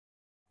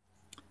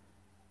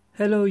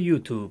Hello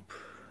YouTube,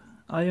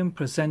 I am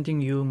presenting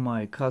you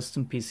my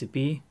custom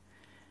PCB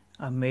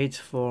I made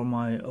for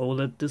my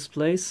OLED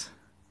displays.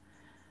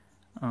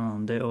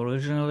 They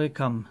originally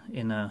come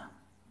in a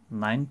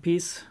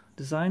 9-piece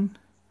design.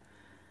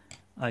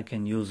 I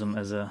can use them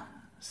as a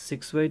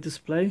 6-way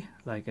display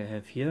like I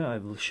have here. I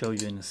will show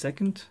you in a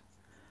second.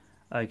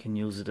 I can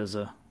use it as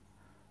a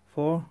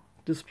 4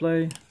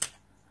 display,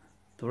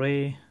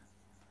 3,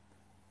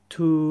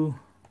 2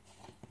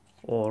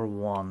 or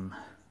 1.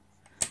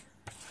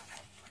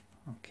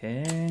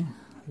 Okay,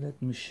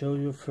 let me show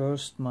you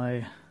first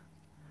my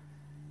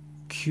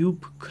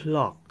cube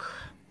clock.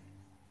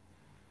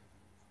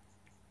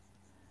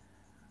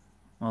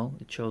 Well,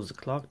 it shows the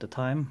clock, the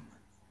time,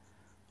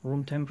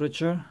 room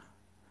temperature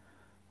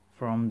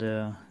from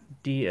the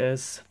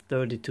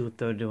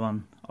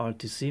DS3231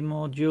 RTC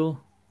module,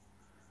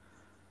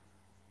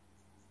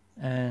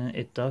 and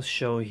it does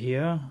show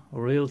here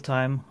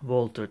real-time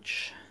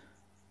voltage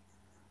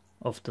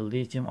of the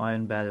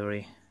lithium-ion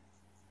battery.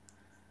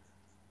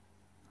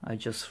 I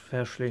just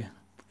freshly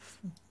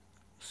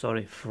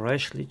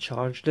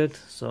charged it,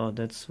 so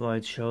that's why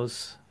it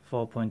shows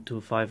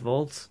 4.25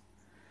 volts.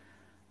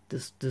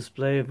 This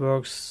display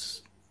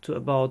works to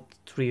about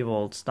 3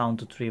 volts, down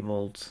to 3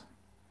 volts.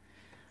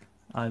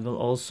 I will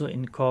also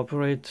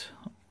incorporate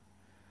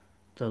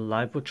the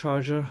LiPo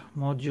charger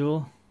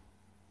module.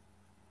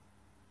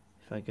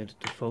 If I get it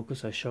to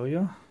focus, I show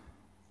you.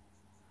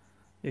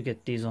 You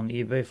get these on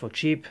eBay for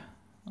cheap.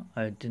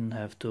 I didn't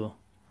have to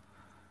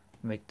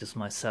make this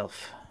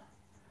myself.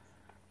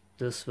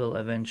 This will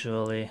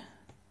eventually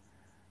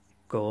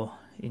go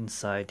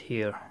inside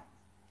here.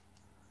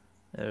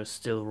 There's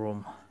still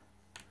room.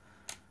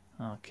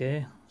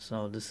 Okay,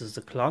 so this is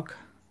the clock,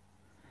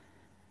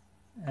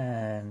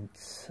 and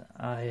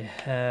I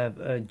have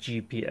a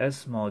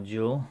GPS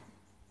module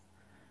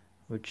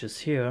which is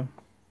here.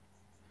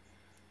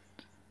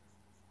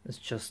 It's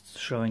just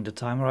showing the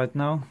time right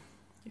now.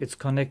 It's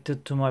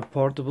connected to my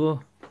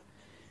portable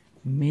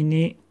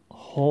mini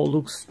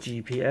Holux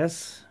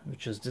GPS,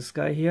 which is this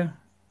guy here.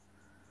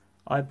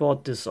 I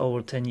bought this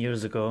over 10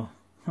 years ago.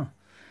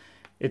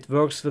 It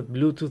works with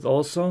Bluetooth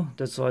also,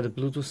 that's why the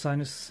Bluetooth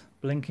sign is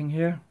blinking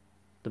here,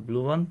 the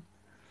blue one.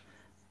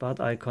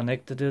 But I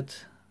connected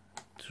it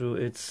through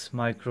its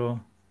mini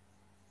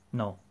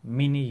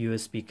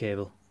USB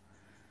cable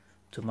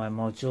to my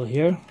module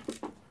here.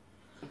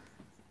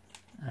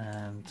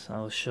 And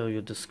I'll show you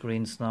the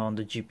screens now on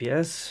the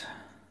GPS.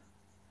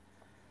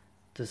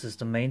 This is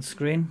the main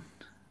screen.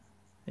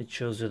 It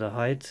shows you the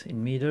height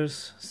in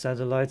meters,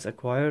 satellites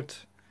acquired,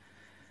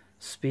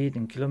 speed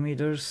in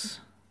kilometers,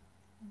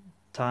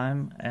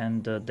 time,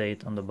 and the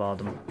date on the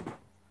bottom.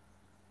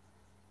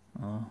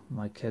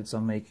 My kids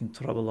are making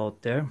trouble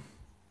out there.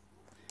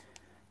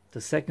 The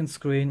second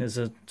screen is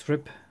a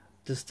trip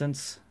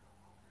distance,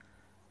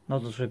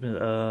 not a trip,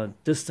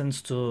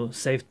 distance to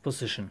saved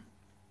position.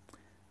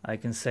 I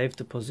can save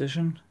the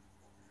position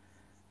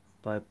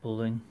by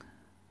pulling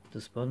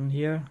this button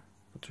here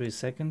for 3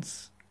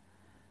 seconds.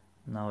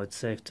 Now it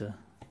saved the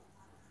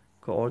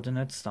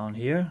coordinates down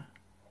here.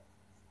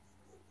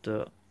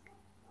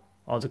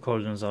 All the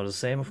coordinates are the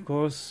same, of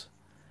course.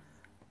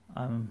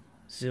 I'm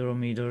 0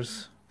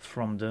 meters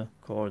from the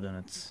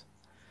coordinates.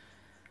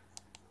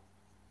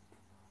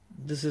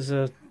 This is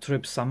a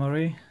trip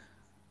summary.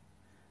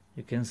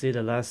 You can see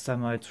the last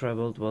time I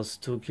traveled was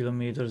 2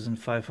 kilometers and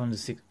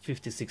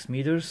 556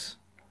 meters.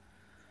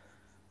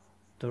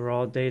 The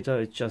raw data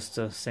is just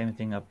the same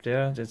thing up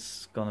there.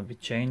 That's gonna be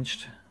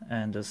changed,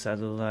 and the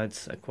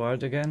satellites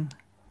acquired again.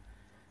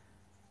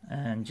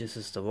 And this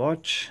is the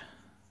watch.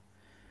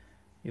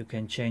 You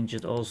can change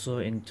it also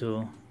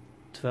into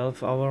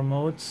 12-hour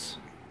modes.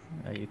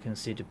 You can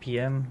see the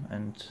PM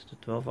and the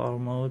 12-hour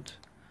mode,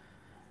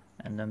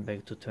 and then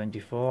back to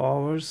 24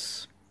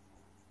 hours.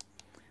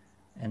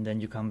 And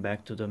then you come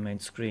back to the main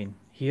screen.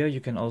 Here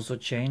you can also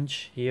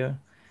change. Here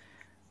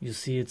you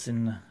see it's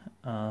in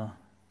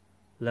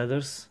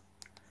letters,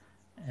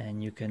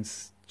 and you can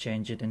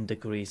change it in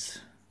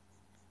degrees.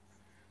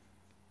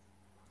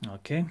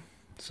 Okay,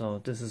 so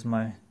this is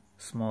my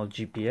small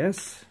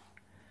GPS,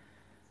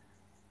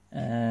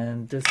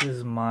 and this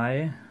is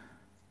my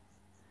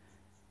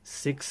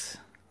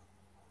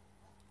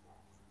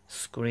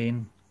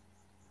 6-screen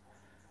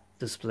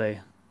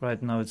display.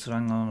 Right now it's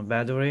running on a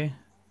battery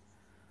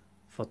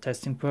for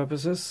testing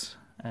purposes,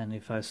 and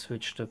if I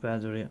switch the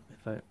battery,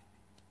 if I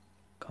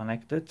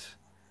connect it,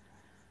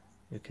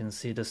 you can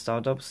see the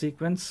startup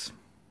sequence.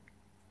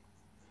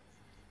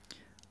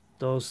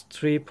 Those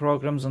 3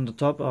 programs on the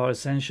top are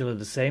essentially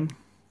the same,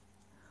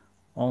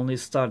 only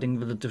starting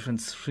with the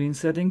different screen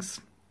settings.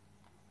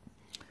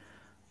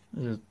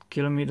 The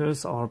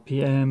kilometers,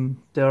 RPM,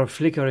 they are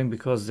flickering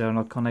because they are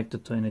not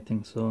connected to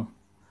anything. So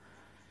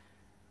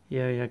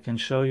here I can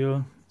show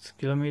you it's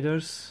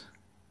kilometers.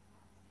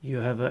 You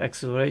have an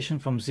acceleration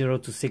from 0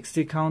 to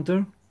 60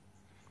 counter.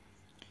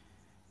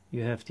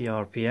 You have the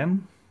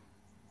RPM.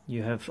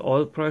 You have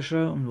oil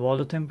pressure and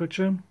water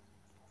temperature.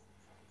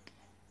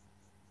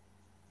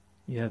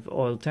 You have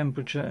oil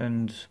temperature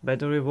and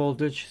battery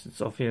voltage.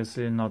 It's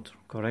obviously not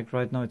correct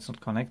right now, it's not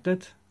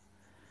connected.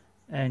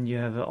 And you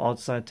have an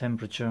outside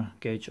temperature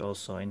gauge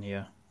also in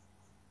here.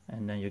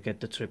 And then you get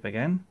the trip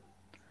again.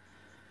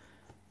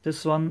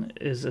 This one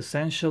is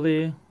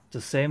essentially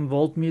the same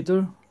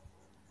voltmeter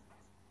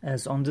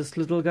as on this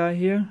little guy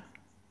here.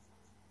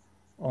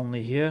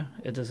 Only here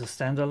it is a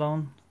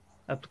standalone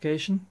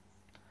application.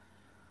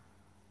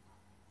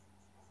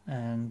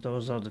 And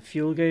those are the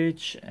fuel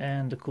gauge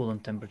and the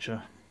coolant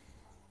temperature.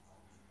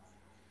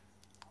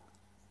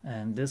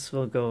 And this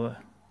will go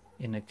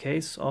in a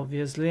case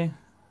obviously,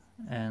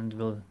 and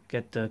we'll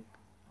get the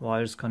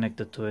wires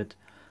connected to it.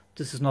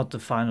 This is not the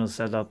final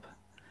setup.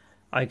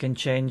 I can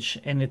change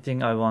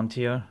anything I want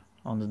here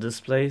on the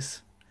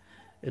displays.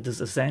 It is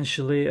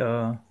essentially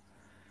a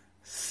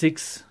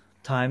 6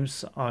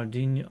 times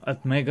Arduino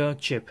Atmega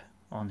chip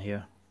on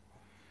here.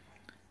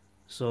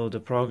 So the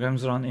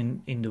programs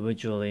run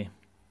individually,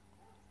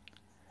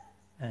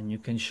 and you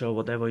can show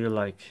whatever you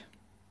like.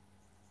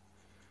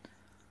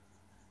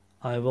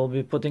 I will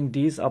be putting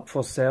these up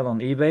for sale on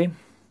eBay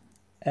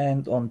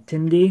and on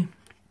Tindy,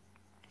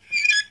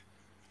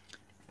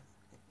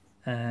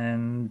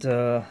 and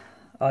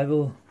I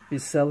will be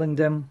selling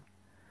them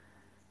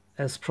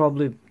as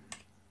probably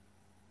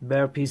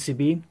bare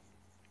PCB,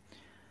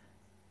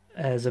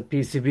 as a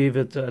PCB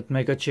with the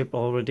Atmega chip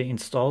already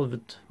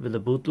installed with a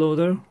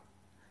bootloader,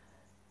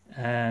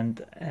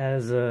 and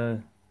as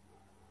a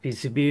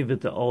PCB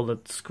with the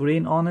OLED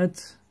screen on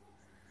it.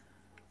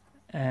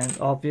 And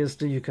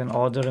obviously you can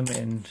order them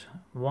in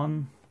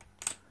one,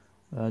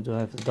 do I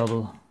have the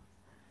double,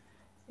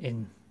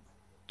 in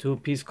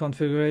 2-piece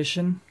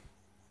configuration,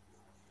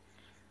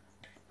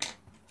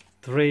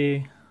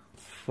 3,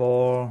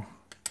 4,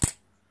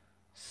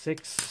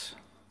 6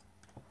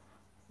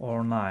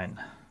 or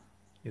 9.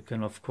 You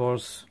can of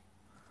course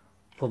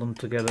put them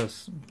together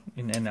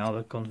in any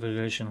other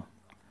configuration,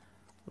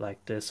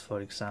 like this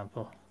for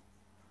example,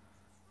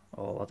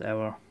 or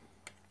whatever.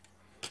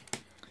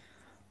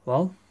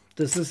 Well,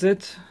 this is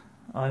it.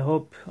 I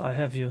hope I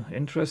have you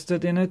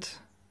interested in it,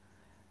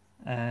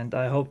 and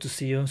I hope to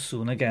see you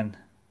soon again.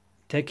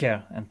 Take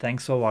care and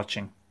thanks for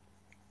watching.